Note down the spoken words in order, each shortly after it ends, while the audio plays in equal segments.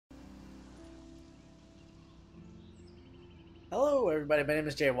Hello everybody, my name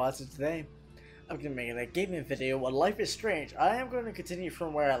is JayWoz, and today I'm going to be making a gaming video on Life is Strange. I am going to continue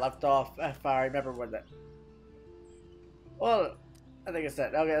from where I left off, if I remember what that... Well, I think it's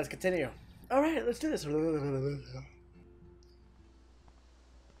that. Okay, let's continue. Alright, let's do this. I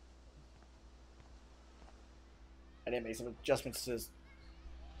need to make some adjustments to this.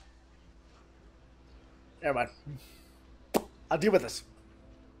 Never mind. I'll deal with this.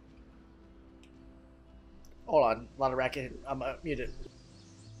 Hold on, a lot of racket. I'm muted.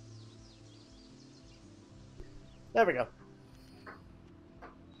 There we go.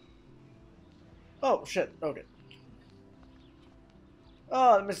 Oh, shit. Okay.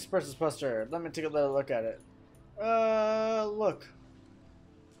 Oh, the Mrs. Person's poster. Let me take a little look at it. Look.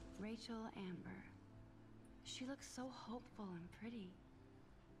 Rachel Amber. She looks so hopeful and pretty.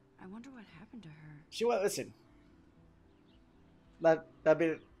 I wonder what happened to her. She went, listen. That'd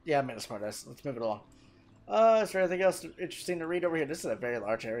be, yeah, I made a smart ass. Let's move it along. Is there anything else interesting to read over here? This is a very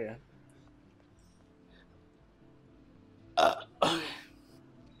large area. That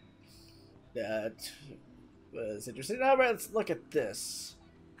was interesting. Alright, let's look at this.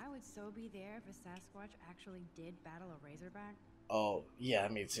 I would so be there if a Sasquatch actually did battle a Razorback. Oh, yeah,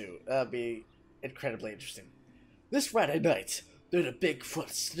 me too. That'd be incredibly interesting. This Friday night, through the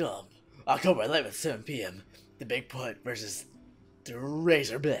Bigfoot Stump, October 11th, 7 p.m., the Bigfoot versus the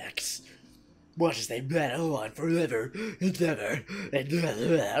Razorbacks. Watch as they battle on forever and ever.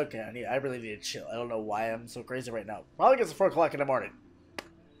 Okay, I really need to chill. I don't know why I'm so crazy right now. Probably because it's 4 o'clock in the morning.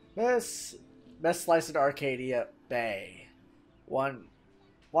 Best slice in Arcadia Bay. One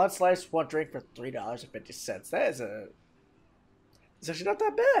slice, one drink for $3.50. That is it's actually not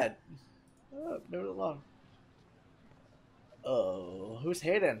that bad. Move it along. Oh, who's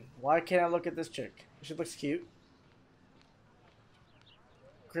Hayden? Why can't I look at this chick? She looks cute.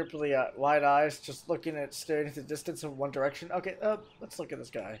 Cripply wide eyes, just staring into the distance in one direction. Okay, let's look at this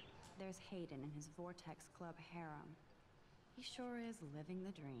guy. There's Hayden and his Vortex Club harem. He sure is living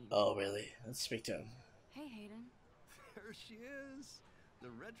the dream. Oh, really? Let's speak to him. Hey, Hayden. There she is, the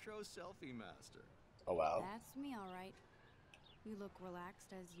retro selfie master. Oh, wow. That's me, all right. You look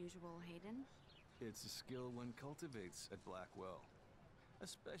relaxed as usual, Hayden. It's a skill one cultivates at Blackwell,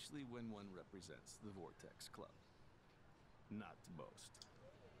 especially when one represents the Vortex Club. Not to boast.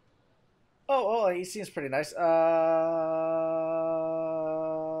 Oh, he seems pretty nice. You know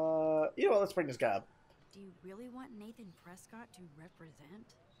what? Let's bring this guy up. Do you really want Nathan Prescott to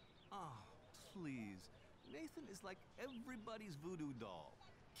represent? Oh, please. Nathan is like everybody's voodoo doll.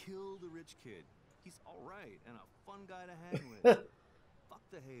 Kill the rich kid. He's alright and a fun guy to hang with. Fuck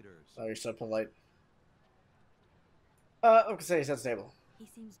the haters. Oh, you're so polite. Okay, say he's unstable. He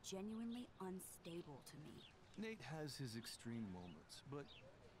seems genuinely unstable to me. Nate has his extreme moments, but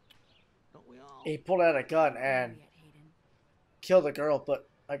don't we all? He pulled out a gun and killed a girl, but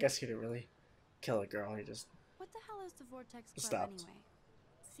I guess he didn't really kill a girl. He just... What the hell is the Vortex Club stopped. anyway?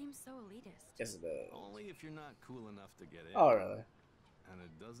 Seems so elitist. Isn't it? Only if you're not cool enough to get in. Oh, really? And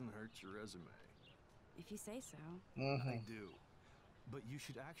it doesn't hurt your resume. If you say so. I do. But you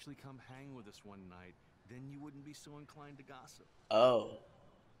should actually come hang with us one night. Then you wouldn't be so inclined to gossip. Oh.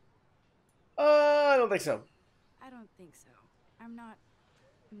 I don't think so. I don't think so. I'm not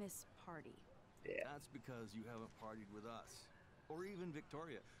Miss Party. Yeah. That's because you haven't partied with us. Or even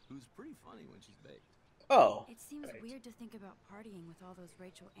Victoria, who's pretty funny when she's baked. Oh. It seems right. weird to think about partying with all those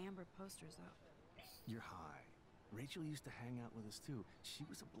Rachel Amber posters up. You're high. Rachel used to hang out with us too. She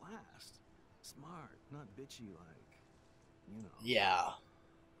was a blast. Smart, not bitchy like, you know. Yeah.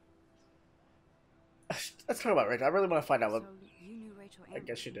 Let's talk about Rachel. I really want to find out what... So you knew Rachel Amber? I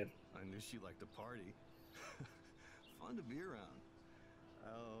guess you did. I knew she liked to party. Fun to be around.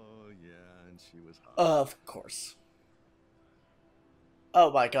 Oh, yeah, and she was hot. Of course.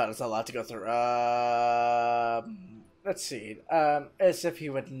 Oh my god, it's a lot to go through. Let's see. As if he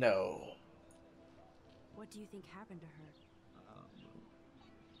would know. What do you think happened to her?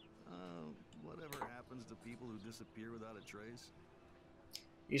 Whatever happens to people who disappear without a trace.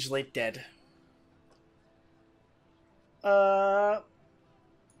 Usually dead.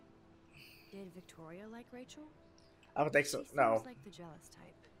 Did Victoria like Rachel? I don't think so. She No. seems like the jealous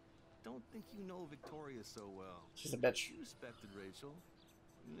type. Don't think you know Victoria so well. She's a bitch. She respected Rachel,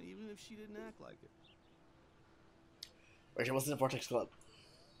 even if she didn't act like it. Rachel was in the Vortex Club.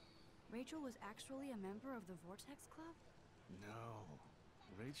 Rachel was actually a member of the Vortex Club? No.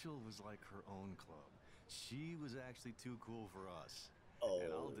 Rachel was like her own club. She was actually too cool for us. Oh.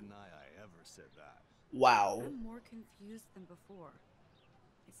 And I'll deny I ever said that. Wow. I'm more confused than before.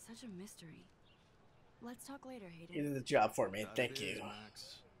 It's such a mystery. Let's talk later, Hayden. You did the job for me. That Thank it is, you.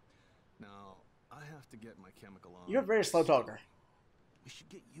 Max. Now, I have to get my chemical on. You're a very slow talker. We should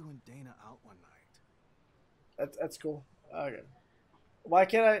get you and Dana out one night. That's cool. Okay. Why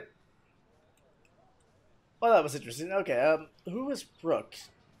can't I? Well, that was interesting. Okay, who is Brooke?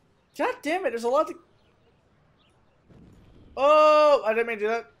 God damn it, there's a lot to... Oh, I didn't mean to do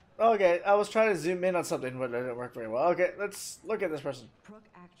that. Okay, I was trying to zoom in on something, but it didn't work very well. Okay, let's look at this person. Brooke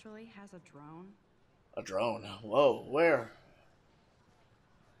actually has a drone? A drone? Whoa, where?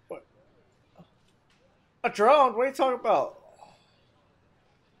 What? A drone? What are you talking about?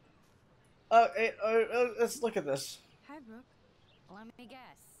 Hey, let's look at this. Hi, Brooke. Let me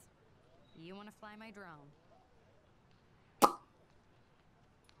guess. You want to fly my drone?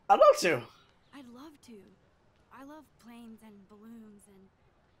 I'd love to. I'd love to. I love planes and balloons and...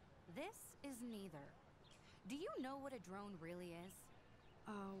 This is neither. Do you know what a drone really is?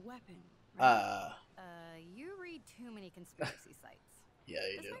 A weapon, right? You read too many conspiracy sites. Yeah,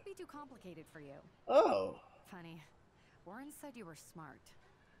 you This do. might be too complicated for you. Oh. Funny. Warren said you were smart.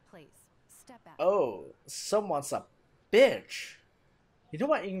 Please, step back. Oh, someone's a bitch. You know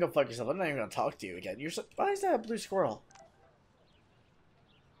what? You can go fuck yourself. I'm not even gonna talk to you again. You're so... Why is that a blue squirrel?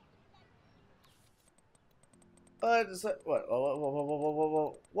 Is that what?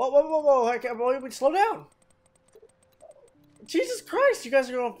 Whoa! I can't believe we slow down. Jesus Christ! You guys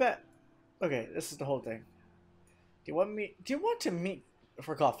are going fat. Okay, this is the whole thing. Do you want to meet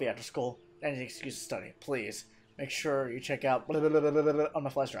for coffee after school? Any excuse to study, please. Make sure you check out on my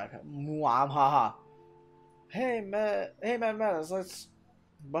flash drive. MWUHAHAHA. Hey man, let's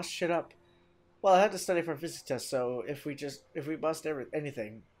bust shit up. Well, I had to study for a physics test, so if we bust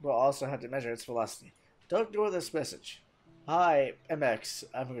anything, we'll also have to measure its velocity. Don't ignore this message. Hi, MX.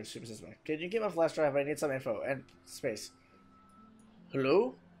 I'm going to super system. Can you get my flash drive? I need some info and space.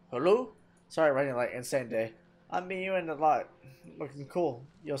 Hello? Hello? Sorry, running like insane day. I'm meeting you in the lot. Looking cool.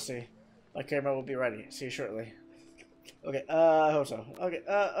 You'll see. My camera will be ready. See you shortly. Okay, I hope so. Okay,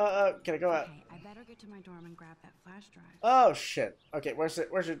 can I go out? Okay, I better get to my dorm and grab that flash drive. Oh, shit. Okay, where's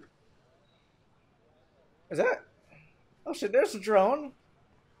your... Is that... Oh, shit, there's a drone.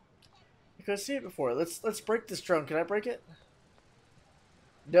 I couldn't see it before. Let's break this drone. Can I break it?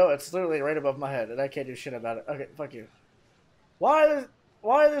 No, it's literally right above my head, and I can't do shit about it. Okay, fuck you. Why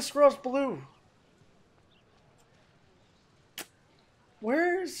are the squirrels blue?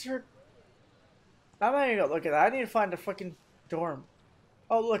 Where's her... I'm not even gonna look at that. I need to find a fucking dorm.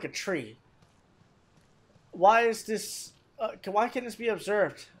 Oh, look, a tree. Why is this... why can't this be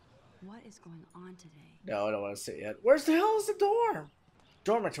observed? What is going on today? No, I don't want to see it yet. Where's the hell is the dorm?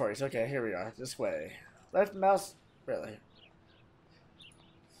 Dormitories. Okay, here we are. This way. Left mouse. Really?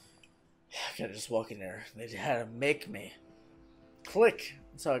 I gotta just walk in there. They had to make me. Click.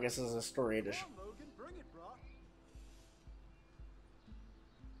 So I guess this is a story edition.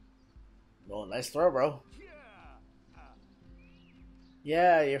 Oh, nice throw, bro.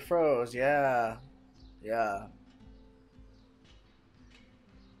 Yeah, you froze. Yeah. Yeah.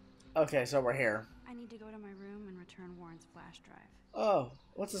 Okay, so we're here. I need to go to my room and return Warren's flash drive. Oh,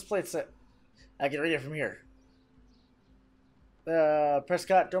 what's this plate say? I can read it from here.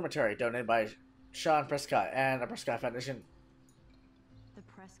 Prescott Dormitory, donated by Sean Prescott and the Prescott Foundation. The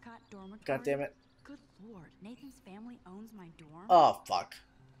Prescott Dormitory? God damn it. Good lord, Nathan's family owns my dorm? Oh, fuck.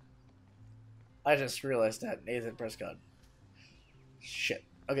 I just realized that. Nathan Prescott. Shit.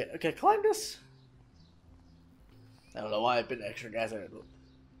 Okay, climb this. I don't know why I've been extra guys.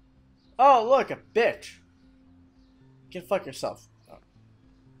 Oh, look, a bitch. You can fuck yourself. Oh.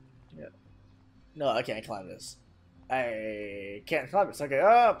 Yeah. No, I can't climb this. I can't climb this. Okay,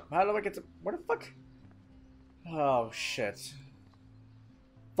 how do I get to... Where the fuck? Oh, shit.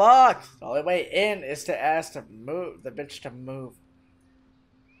 Fuck! The only way in is to ask to move, the bitch to move.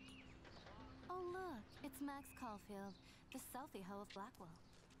 Oh look, it's Max Caulfield, the selfie hoe of Blackwell.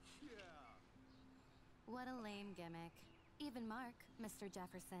 What a lame gimmick. Even Mark, Mr.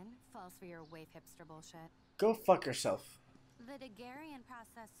 Jefferson, falls for your wave hipster bullshit. Go fuck yourself. The Daguerrean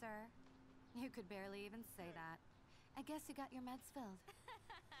process, sir. You could barely even say that. I guess you got your meds filled.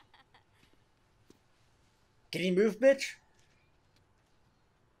 Can you move, bitch?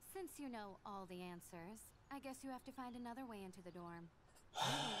 Since you know all the answers, I guess you have to find another way into the dorm. Why are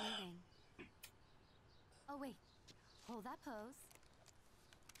you waiting? Oh wait, hold that pose.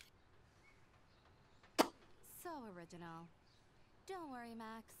 So original. Don't worry,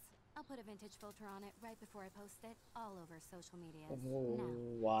 Max. I'll put a vintage filter on it right before I post it all over social media. Now,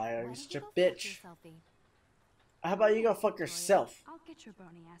 Why are you why such don't a you go fuck bitch? your selfie? How about you go fuck yourself? I'll get your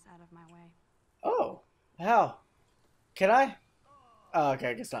bony ass out of my way. Oh, how? Can I? Oh, okay,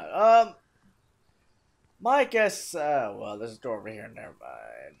 I guess not. My guess, well, there's a door over here. Never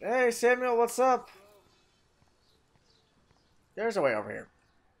mind. Hey, Samuel, what's up? There's a way over here.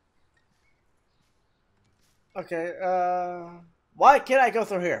 Okay, why can't I go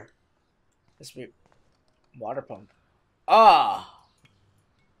through here? This be water pump. Ah!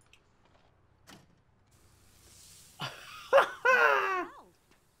 Wow.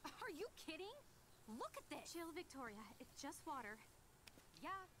 Are you kidding? Look at this. Chill, Victoria. It's just water. Yeah,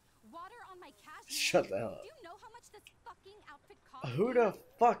 water on my cashmere. Shut the hell up. Do you know how much this fucking outfit costs? Who the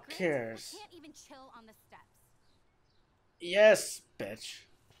fuck Grit, cares? I can't even chill on the steps. Yes, bitch.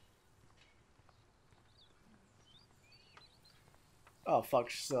 Oh fuck,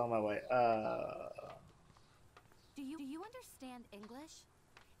 she's still on my way. Do you understand English?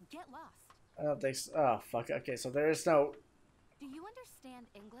 Get lost. I don't think so. Oh fuck. Okay, so there is no. Do you understand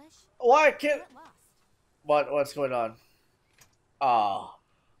English? Why can't? Get lost. What's going on? Oh.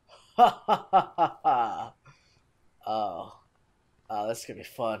 Ha ha ha ha ha. Oh. Oh, this is gonna be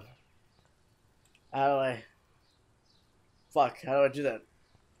fun. How do I? Fuck. How do I do that?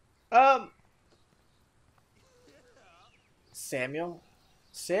 Samuel?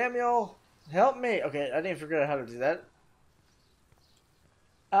 Samuel, help me! Okay, I didn't figure out how to do that.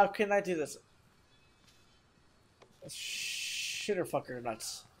 How can I do this? Shitter fucker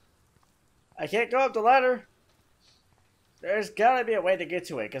nuts. I can't go up the ladder. There's gotta be a way to get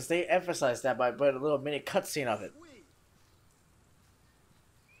to it, because they emphasized that by putting a little mini cutscene of it.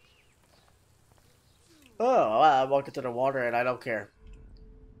 Oh, I walked into the water and I don't care.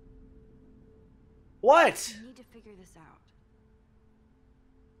 What? I need to figure this out.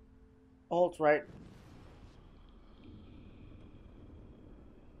 Hold right.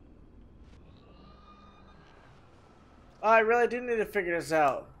 I really do need to figure this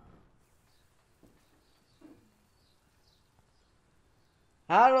out.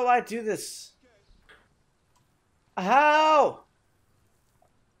 How do I do this? How?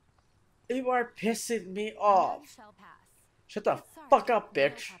 You are pissing me off. None shall pass. Shut the Sorry, fuck up, no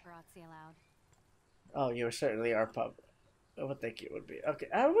bitch. paparazzi allowed. Oh, you certainly are pub. I would think it would be. Okay,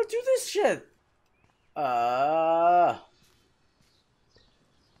 how do I do this shit?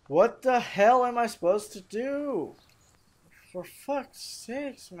 What the hell am I supposed to do? For fuck's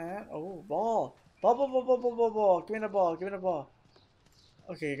sakes, man. Oh, ball. Ball, ball, ball, ball, ball, ball, ball. Give me the ball, give me the ball.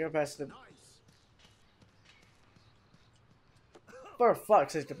 Okay, you're gonna pass the... For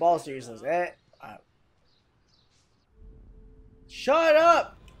fuck's sake, the ball's useless. Shut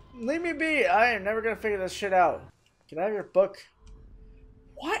up! Leave me be! I am never gonna figure this shit out. Can I have your book?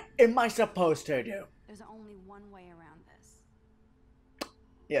 What am I supposed to do? There's only one way around this.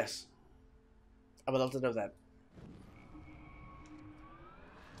 Yes. I would love to know that.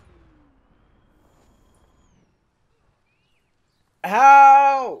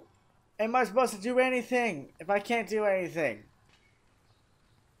 How am I supposed to do anything if I can't do anything?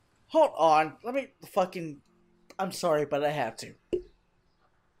 Hold on. Let me fucking... I'm sorry, but I have to.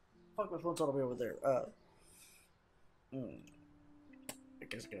 Fuck, my phone's all the way over there. I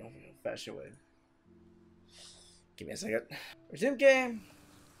guess I'm gonna fast away. Give me a second. Resume game.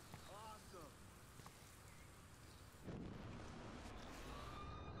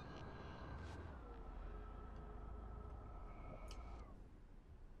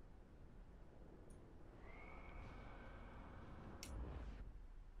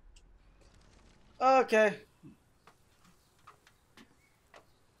 Okay.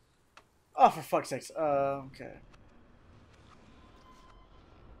 Oh, for fuck's sakes. Okay.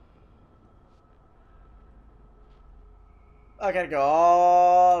 I gotta go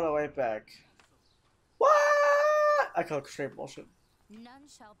all the way back. What? I call it straight bullshit. None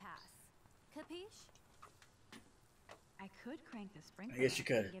shall pass. Capiche? I could crank the sprinkler. I guess you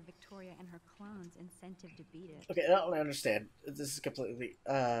could. To give Victoria and her clones incentive to beat it. Okay, I don't really understand. This is completely,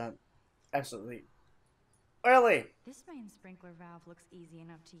 absolutely. Early! This main sprinkler valve looks easy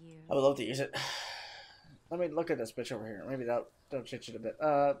enough to use. I would love to use it. Let me look at this bitch over here. Maybe that'll change it a bit.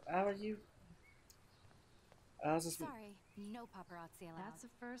 How are you? How's this? Sorry, no paparazzi allowed. That's the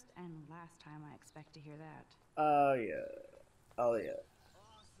first and last time I expect to hear that. Oh, yeah. Oh, yeah.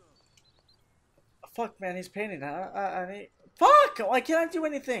 Fuck, man, he's painting. I need... Fuck! Why can't I do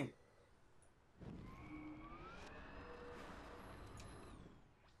anything?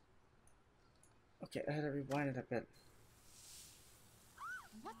 Okay, I had to rewind it a bit.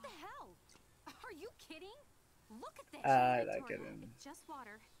 What the hell? Are you kidding? Look at this. I like it. It's just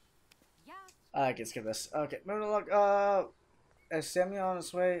water. Yeah. I can skip this. Okay, moving along. Is Samuel on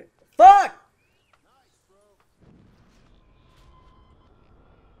his way? Fuck!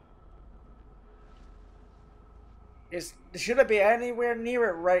 Should I be anywhere near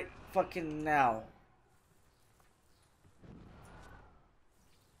it right fucking now?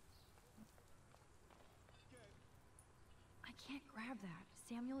 I can't grab that.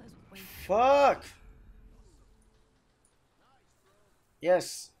 Samuel is way. Fuck!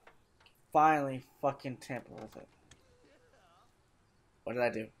 Yes. Finally fucking tamper with it. What did I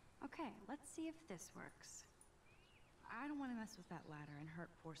do? Okay, let's see if this works. I don't want to mess with that ladder and hurt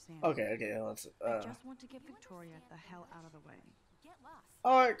poor Samuel. Okay, let's I just want to get Victoria the hell out of the way. Get lost.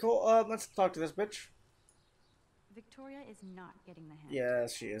 Alright, cool. Let's talk to this bitch. Victoria is not getting the hint. Yeah,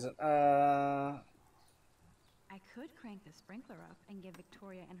 she isn't. I could crank the sprinkler up and give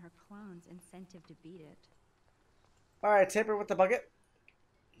Victoria and her clones incentive to beat it. Alright, tamper with the bucket.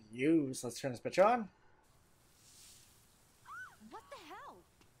 Use. Let's turn this bitch on. What the hell?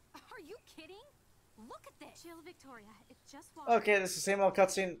 Are you kidding? Look at this. Chill, Victoria. It's just water. Okay, this is the same old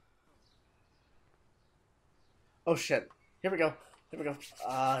cutscene. Oh shit. Here we go. Here we go.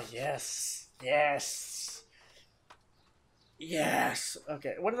 Yes. Yes. Yes.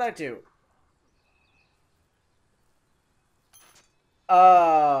 Okay, what did I do?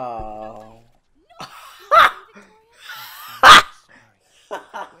 Oh.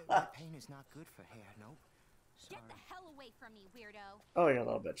 Wet paint is not good for hair, nope. Sorry. Get the hell away from me, weirdo. Oh, you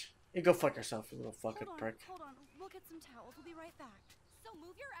little bitch. You go fuck yourself, you little fucking prick. Hold on. We'll get some towels. We'll be right back. So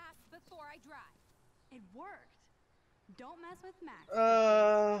move your ass before I drive. It worked. Don't mess with Max.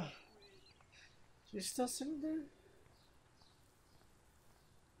 She's still sitting there?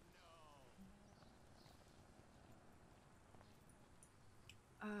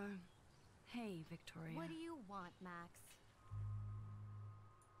 Hey, Victoria. What do you want, Max?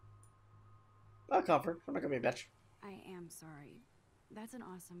 Oh, comfort. I'm not gonna be a bitch. I am sorry. That's an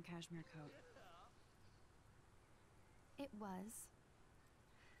awesome cashmere coat. It was.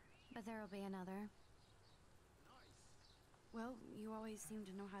 But there'll be another. Well, you always seem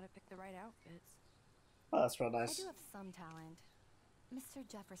to know how to pick the right outfits. Oh, that's real I nice. do have some talent. Mr.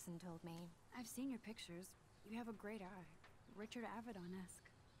 Jefferson told me. I've seen your pictures. You have a great eye. Richard Avedon-esque.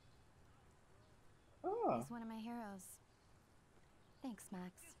 Oh. He's one of my heroes. Thanks,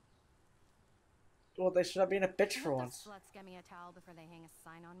 Max. Well, they should not be in a bitch Can for the once. sluts get me a towel before they hang a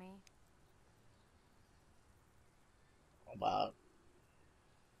sign on me? Wow.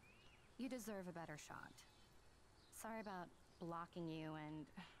 You deserve a better shot. Sorry about blocking you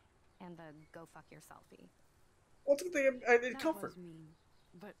and the go fuck your selfie. Well, it's a good thing I did That comfort. was mean,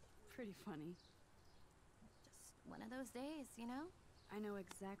 but pretty funny. Just one of those days, you know? I know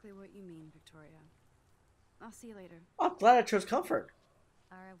exactly what you mean, Victoria. I'll see you later. I'm glad I chose comfort.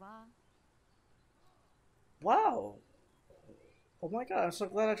 Au revoir. Wow. Oh my god, I'm so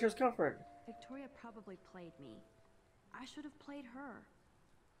glad I chose comfort. Victoria probably played me. I should have played her.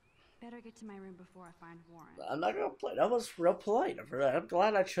 Better get to my room before I find Warren. I'm not gonna play. That was real polite of her. I'm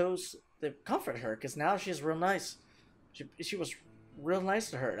glad I chose to comfort her, because now she's real nice. She was real nice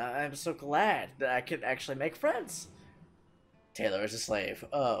to her, and I'm so glad that I could actually make friends. Taylor is a slave.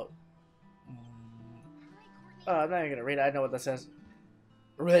 Oh. I'm not even gonna read it. I know what that says.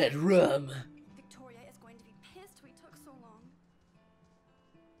 Red rum. Victoria is going to be pissed we took so long.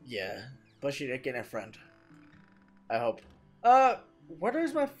 Yeah, but she did get a friend. I hope. Where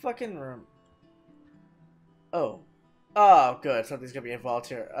is my fucking room? Oh. Oh, good. Something's gonna be involved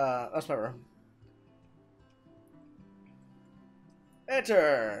here. That's my room.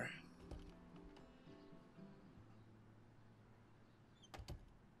 Enter!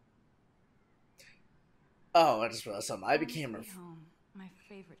 Oh, I just realized something. I became her. Home, my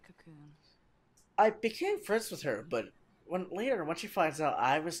favorite cocoon. I became friends with her, but when she finds out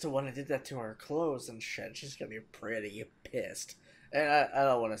I was the one who did that to her clothes and shit, she's gonna be pretty pissed. And I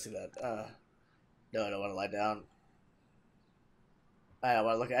don't want to see that. No, I don't want to lie down. I don't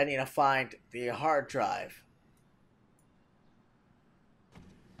want to look. I need to find the hard drive.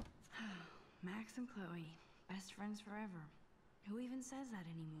 Max and Chloe, best friends forever. Who even says that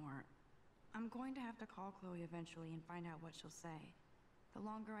anymore? I'm going to have to call Chloe eventually and find out what she'll say. The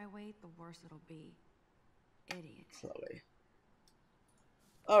longer I wait, the worse it'll be. Idiot. Chloe.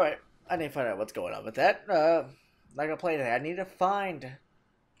 Alright, I need to find out what's going on with that. Not gonna play today. I need to find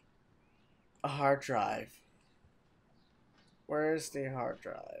a hard drive. Where's the hard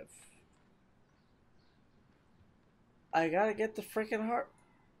drive? I gotta get the freaking hard.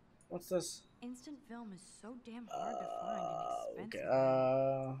 What's this? Instant film is so damn hard to find and expensive.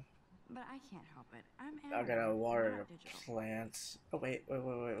 Okay, But I can't help it. I'm I gotta analog, water not the digital. plants. Oh, wait.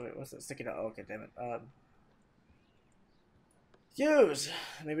 What's that sticking out? Oh, okay, damn it. Use!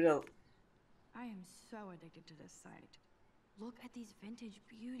 Maybe they'll. I am so addicted to this site. Look at these vintage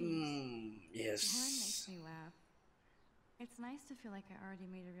beauties. Warren Yes. makes me laugh. It's nice to feel like I already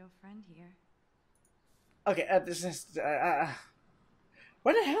made a real friend here. Okay, this is.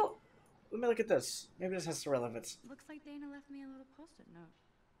 Where the hell? let me look at this. Maybe this has some relevance. Looks like Dana left me a little post-it note.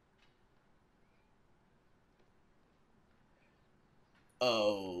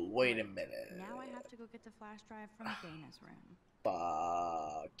 Oh, wait a minute. Now I have to go get the flash drive from Dana's room.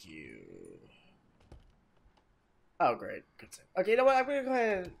 Fuck you. Oh, great. Good save. Okay, you know what? I'm gonna go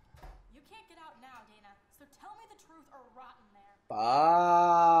ahead and... You can't get out now, Dana, so tell me the truth or rot in there.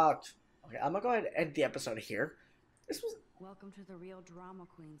 Fuck. Okay, I'm gonna go ahead and end the episode here. This was... Welcome to the real drama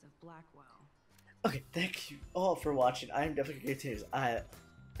queens of Blackwell. Okay, thank you all for watching. I am definitely going to continue. I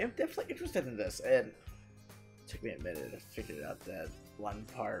am definitely interested in this, and it took me a minute to figure out that one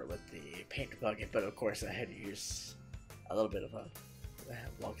part with the paint bucket, but of course I had to use a little bit of a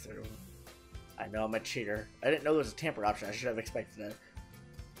walkthrough. I know I'm a cheater. I didn't know there was a tamper option. I should have expected that.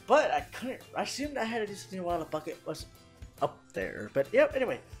 But I couldn't. I assumed I had to do something while the bucket was up there. But yep,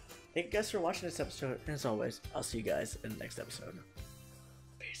 anyway. Thank you guys for watching this episode. And as always, I'll see you guys in the next episode.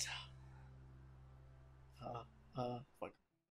 Peace out.